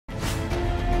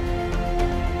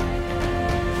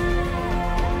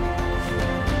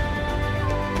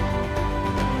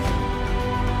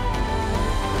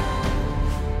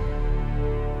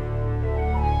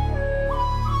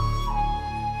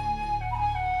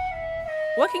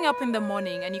Waking up in the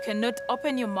morning and you cannot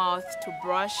open your mouth to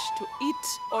brush, to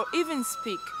eat, or even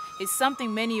speak is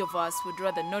something many of us would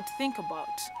rather not think about.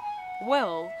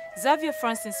 Well, Xavier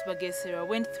Francis Bagesera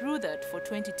went through that for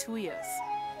 22 years.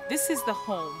 This is the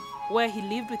home where he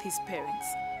lived with his parents.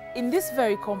 In this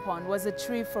very compound was a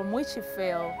tree from which he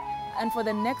fell, and for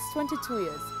the next 22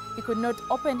 years, he could not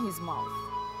open his mouth.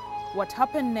 What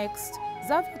happened next?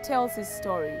 Xavier tells his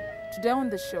story today on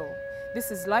the show. This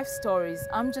is Life Stories.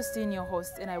 I'm Justine, your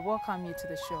host, and I welcome you to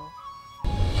the show.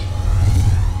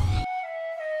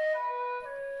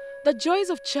 The joys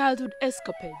of childhood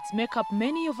escapades make up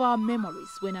many of our memories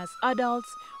when as adults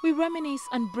we reminisce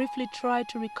and briefly try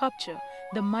to recapture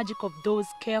the magic of those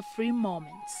carefree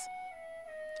moments.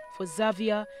 For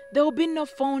Xavier, there will be no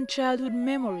fond childhood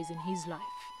memories in his life.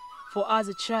 For as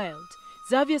a child,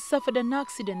 Xavier suffered an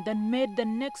accident that made the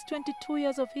next 22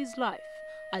 years of his life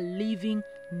a living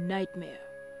nightmare.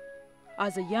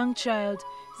 As a young child,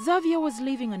 Xavier was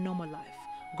living a normal life,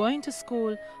 going to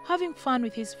school, having fun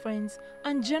with his friends,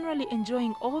 and generally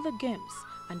enjoying all the games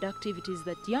and activities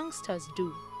that youngsters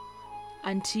do.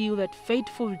 Until that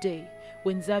fateful day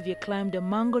when Xavier climbed a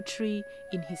mango tree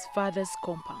in his father's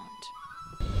compound.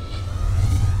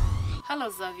 Hello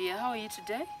Xavier, how are you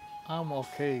today? I'm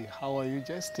okay. How are you,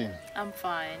 Justin? I'm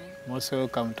fine. Most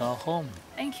welcome to our home.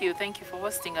 Thank you for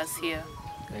hosting us here.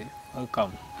 Okay,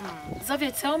 welcome.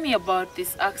 Xavier, tell me about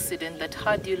this accident that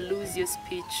had you lose your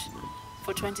speech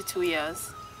for 22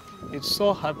 years. It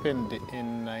so happened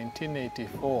in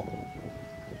 1984.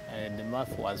 The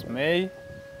month was May.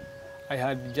 I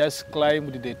had just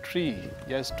climbed the tree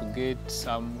just to get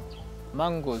some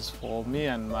mangoes for me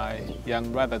and my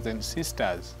young brothers and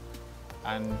sisters.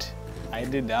 And I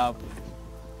ended up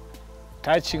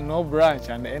touching no branch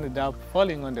and ended up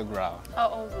falling on the ground. How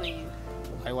old were you?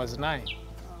 I was 9.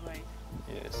 All right.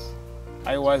 Yes.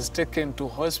 I was taken to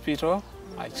hospital,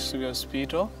 Xavier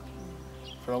Hospital.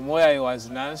 From where I was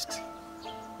nursed,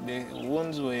 the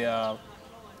wounds were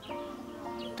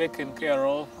taken care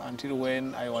of until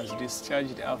when I was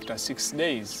discharged after 6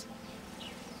 days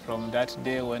from that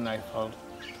day when I fell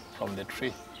from the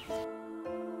tree.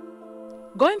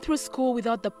 Going through school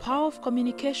without the power of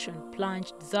communication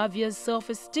plunged Xavier's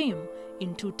self-esteem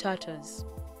into tatters.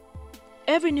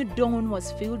 Every new dawn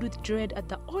was filled with dread at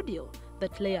the ordeal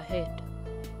that lay ahead.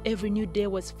 Every new day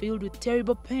was filled with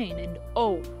terrible pain and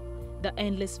the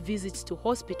endless visits to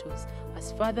hospitals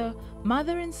as father,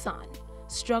 mother and son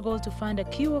struggled to find a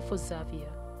cure for Xavier.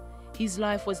 His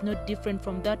life was not different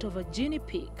from that of a guinea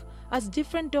pig, as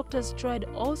different doctors tried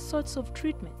all sorts of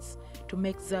treatments to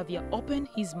make Xavier open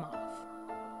his mouth.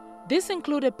 This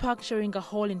included puncturing a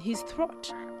hole in his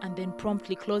throat and then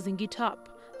promptly closing it up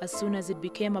as soon as it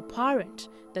became apparent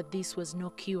that this was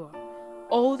no cure.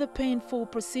 All the painful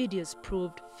procedures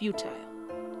proved futile.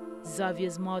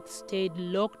 Xavier's mouth stayed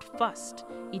locked fast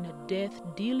in a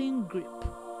death-dealing grip.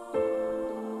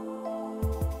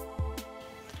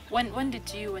 When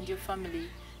did you and your family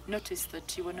notice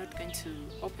that you were not going to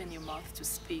open your mouth to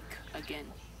speak again?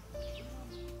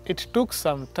 It took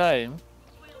some time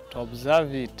to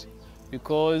observe it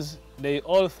because they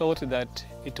all thought that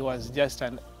it was just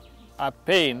a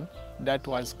pain that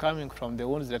was coming from the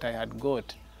wounds that I had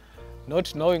got,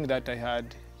 not knowing that I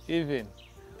had even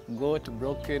got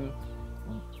broken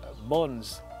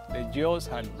bones. The jaws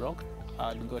had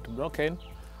got broken,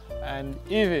 and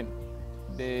even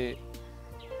the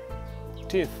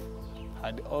teeth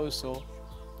had also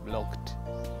blocked.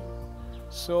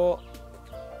 So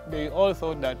they all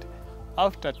thought that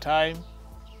after time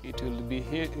it will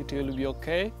be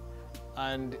okay,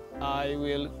 and I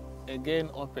will again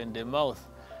open the mouth.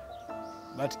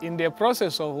 But in the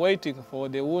process of waiting for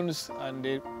the wounds and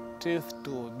the teeth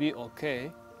to be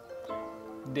okay,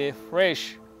 the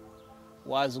flesh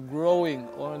was growing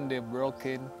on the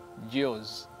broken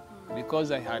jaws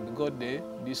because I had got the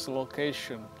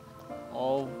dislocation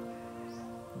of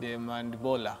the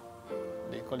mandibular.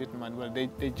 They call it mandibular.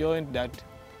 The joint that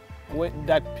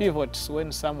pivots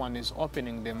when someone is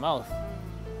opening the mouth.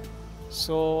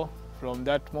 So from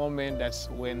that moment, that's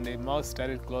when the mouth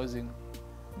started closing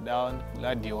down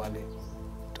gradually.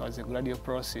 It was a gradual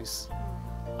process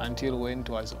until when it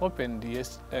was opened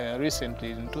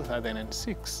recently in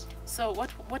 2006. So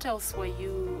what else were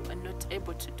you not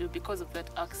able to do because of that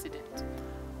accident?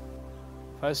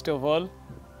 First of all,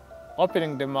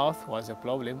 opening the mouth was a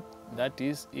problem. That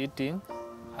is, eating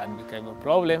had become a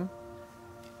problem.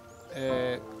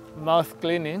 Mouth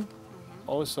cleaning,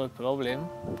 also a problem.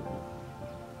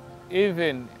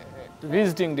 Even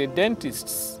visiting the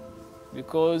dentists,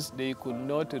 because they could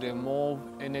not remove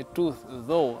any tooth,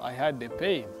 though I had the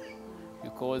pain.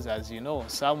 Because as you know,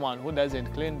 someone who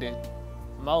doesn't clean the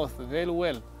mouth very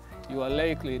well, you are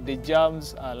likely, the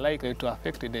germs are likely to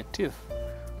affect the teeth.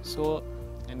 So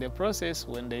in the process,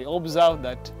 when they observe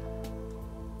that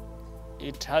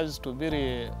it has to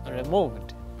be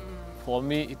removed, for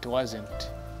me it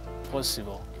wasn't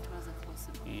possible. It wasn't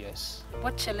possible. Yes.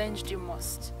 What challenged you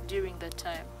most during that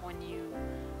time when you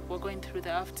were going through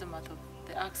the aftermath of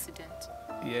the accident?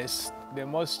 Yes, the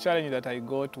most challenge that I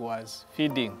got was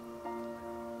feeding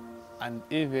and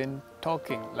even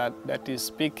talking, that is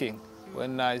speaking.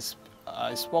 When I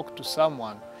spoke to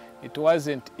someone, it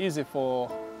wasn't easy for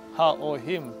her or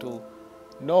him to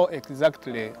know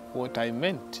exactly what I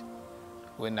meant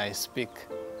when I speak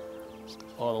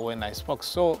or when I spoke.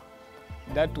 So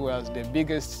that was the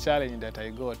biggest challenge that I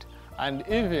got. And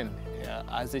even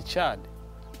as a child,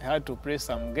 I had to play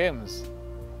some games.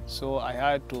 So I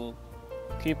had to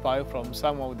keep away from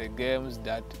some of the games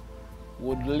that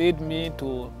would lead me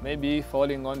to maybe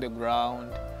falling on the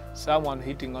ground, someone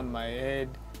hitting on my head.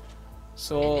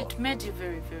 So it made you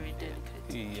very, very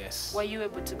delicate. Yes. Were you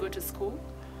able to go to school?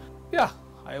 Yeah,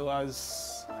 I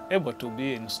was able to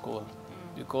be in school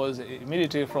because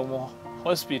immediately from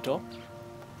hospital,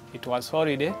 it was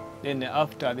holiday. Then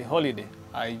after the holiday,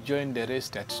 I joined the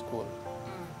rest at school.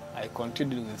 I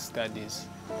continued with studies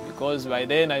because by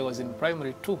then I was in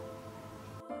primary 2.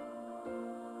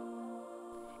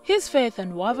 His faith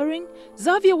unwavering,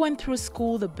 Xavier went through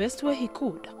school the best way he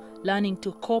could, learning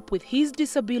to cope with his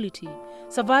disability,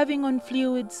 surviving on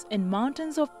fluids and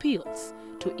mountains of pills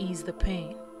to ease the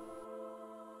pain.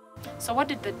 So what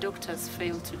did the doctors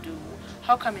fail to do?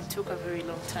 How come it took a very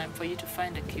long time for you to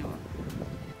find a cure?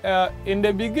 In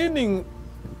the beginning,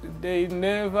 they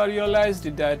never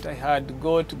realized that I had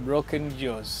got broken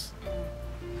jaws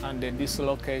and a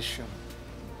dislocation.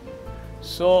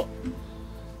 So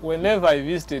whenever I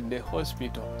visited the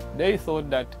hospital, they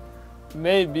thought that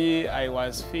maybe I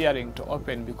was fearing to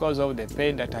open because of the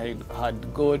pain that I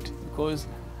had got, because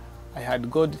I had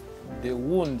got the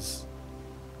wounds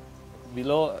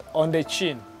below on the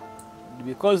chin.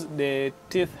 Because the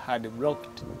teeth had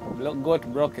got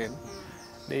broken,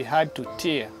 they had to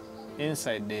tear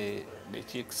inside the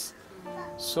cheeks.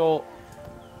 So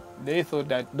they thought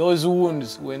that those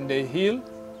wounds, when they heal,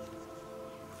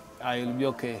 I will be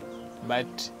okay.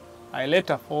 But I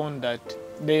later found that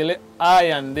I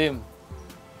and them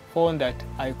found that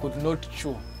I could not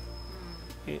chew.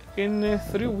 In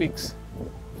 3 weeks,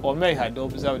 for me, I had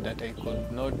observed that I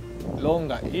could not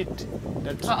longer eat.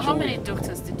 How many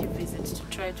doctors did you visit to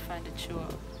try to find a cure?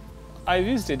 I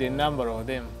visited a number of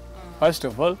them. First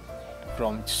of all,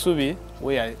 from Subi,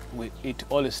 where it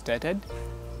all started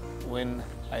when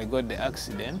I got the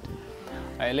accident.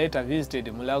 I later visited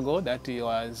Mulago, that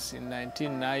was in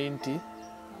 1990.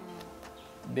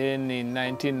 Then in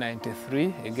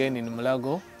 1993, again in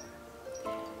Mulago.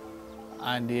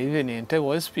 And even in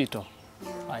Tebo Hospital,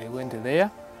 I went there.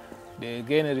 They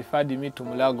again referred me to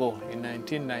Mulago in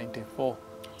 1994.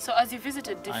 So as you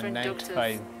visited different and doctors,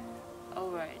 95. all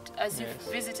right. As you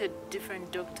visited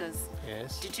different doctors,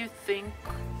 did you think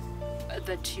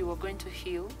that you were going to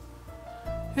heal?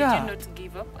 Did you not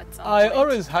give up at some point? I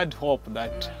always had hope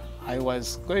that I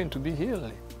was going to be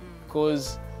healed,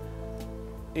 because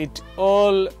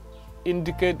all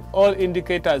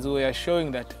indicators were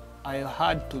showing that I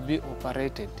had to be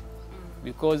operated,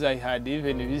 because I had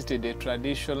even visited a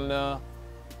traditional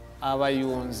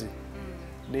Abayunzi.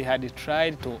 They had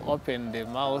tried to open the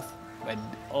mouth, but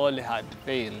all had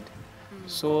failed.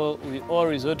 So we all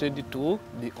resorted to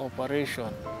the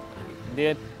operation.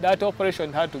 That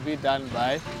operation had to be done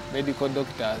by medical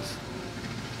doctors.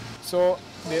 So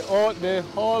the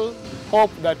whole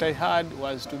hope that I had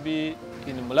was to be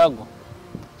in Mulago.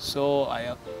 So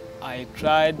I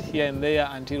tried here and there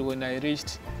until when I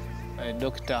reached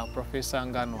Dr. Professor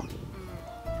Nganwa,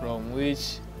 from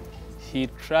which he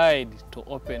tried to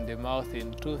open the mouth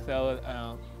in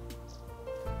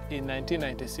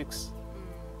 1996.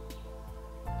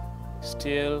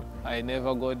 Still, I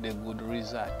never got the good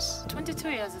results. 22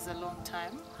 years is a long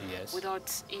time. Yes.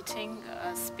 Without eating,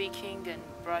 speaking, and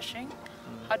brushing.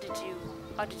 How did you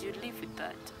live with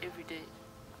that every day?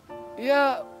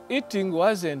 Yeah, eating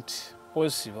wasn't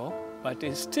possible, but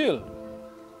still,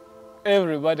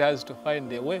 everybody has to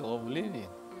find a way of living.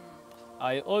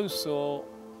 I also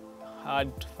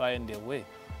had to find a way,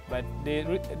 but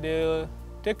the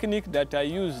technique that I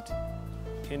used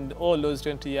in all those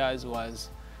 20 years was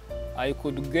I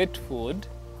could get food,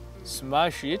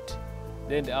 smash it,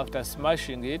 then after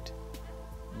smashing it,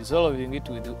 dissolving it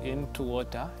into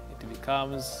water, it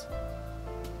becomes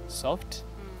soft.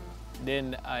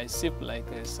 Then I sip like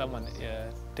someone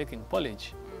taking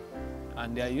porridge.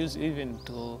 And I used even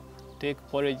to take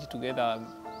porridge together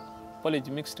porridge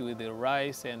mixed with the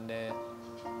rice and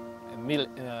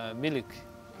milk.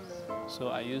 So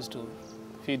I used to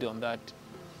feed on that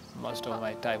most of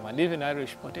my time, and even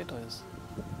Irish potatoes.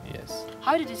 Yes.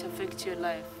 How did it affect your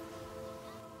life?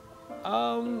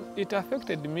 It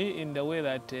affected me in the way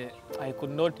that I could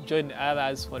not join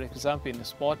others, for example, in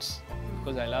sports,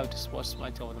 because I loved sports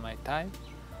much of my time.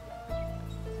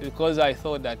 Because I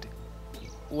thought that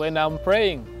when I'm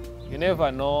praying, you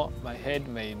never know, my head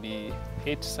may be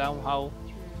hit somehow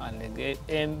and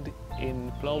end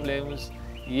in problems.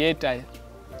 Yet I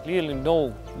really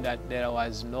know that there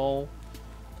was no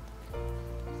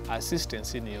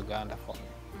assistance in Uganda for me.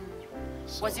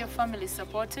 So, was your family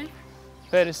supportive?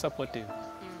 very supportive,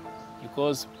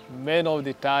 because many of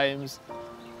the times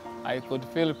I could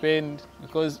feel pain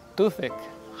because toothache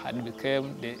had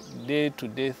become the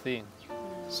day-to-day thing.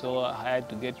 So I had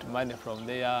to get money from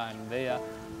there and there.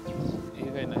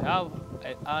 Even I have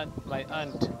my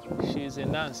aunt, she's a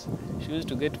nurse. She used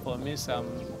to get for me some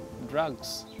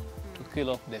drugs to kill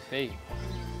off the pain.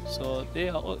 So they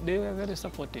were very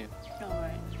supportive. All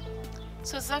right.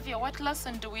 So Xavier, what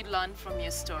lesson do we learn from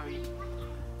your story?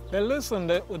 The lesson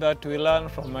that we learn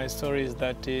from my story is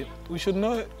that we should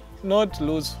not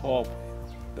lose hope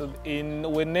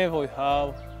whenever we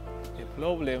have a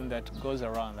problem that goes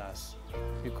around us,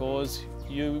 because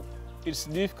it's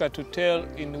difficult to tell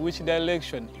in which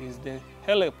direction is the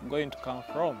help going to come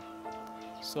from.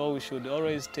 So we should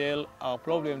always tell our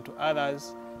problem to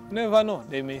others. You never know,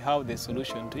 they may have the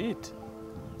solution to it.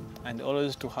 And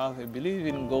always to have a belief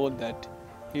in God that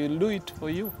He will do it for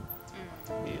you.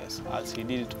 Yes, as He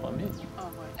did it for me. Oh,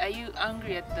 right. Are you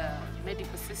angry at the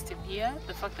medical system here?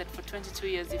 The fact that for 22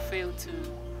 years you failed to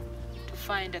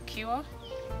find a cure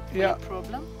for your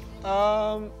problem?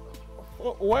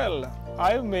 Well,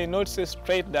 I may not say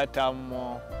straight that I'm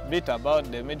bitter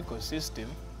about the medical system,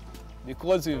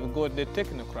 because we've got the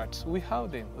technocrats. We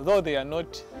have them, though they are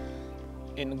not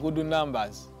in good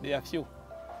numbers. They are few.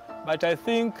 But I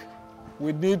think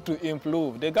we need to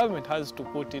improve. The government has to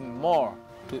put in more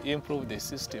to improve the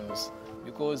systems,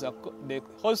 because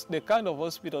the kind of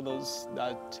hospitals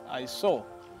that I saw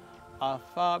are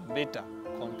far better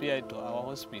compared to our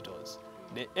hospitals.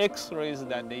 The x-rays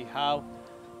that they have,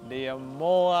 they are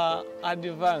more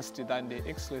advanced than the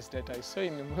x-rays that I saw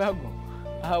in Mulago.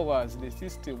 Ours, the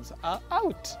systems are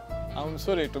out. I'm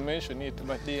sorry to mention it,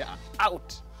 but they are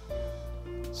out.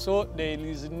 So there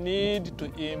is need to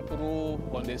improve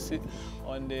on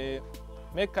the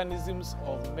mechanisms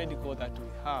of medical that we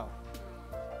have,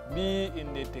 be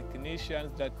in the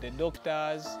technicians, that the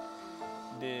doctors,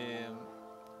 the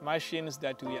machines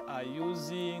that we are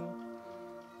using,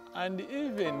 and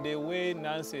even the way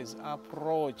nurses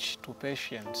approach to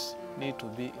patients need to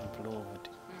be improved.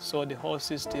 So the whole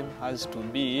system has to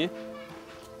be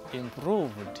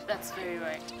improved. That's very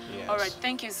right. Yes. All right,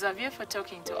 thank you, Xavier, for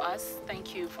talking to us.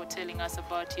 Thank you for telling us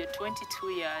about your 22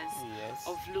 years Yes.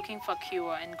 of looking for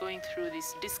cure and going through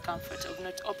this discomfort of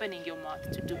not opening your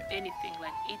mouth to do anything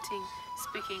like eating,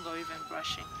 speaking, or even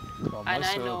brushing. And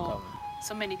I know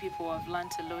so many people have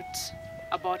learned a lot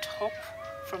about hope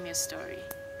from your story.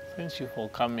 Thank you for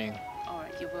coming. All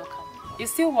right, you're welcome. You're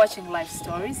still watching Life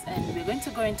Stories, and we're going to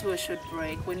go into a short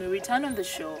break. When we return on the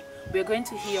show, we're going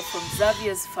to hear from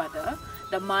Xavier's father,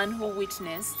 the man who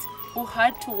witnessed, who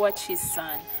had to watch his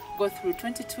son go through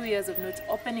 22 years of not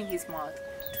opening his mouth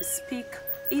to speak,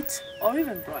 eat, or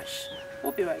even brush.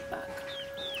 We'll be right back.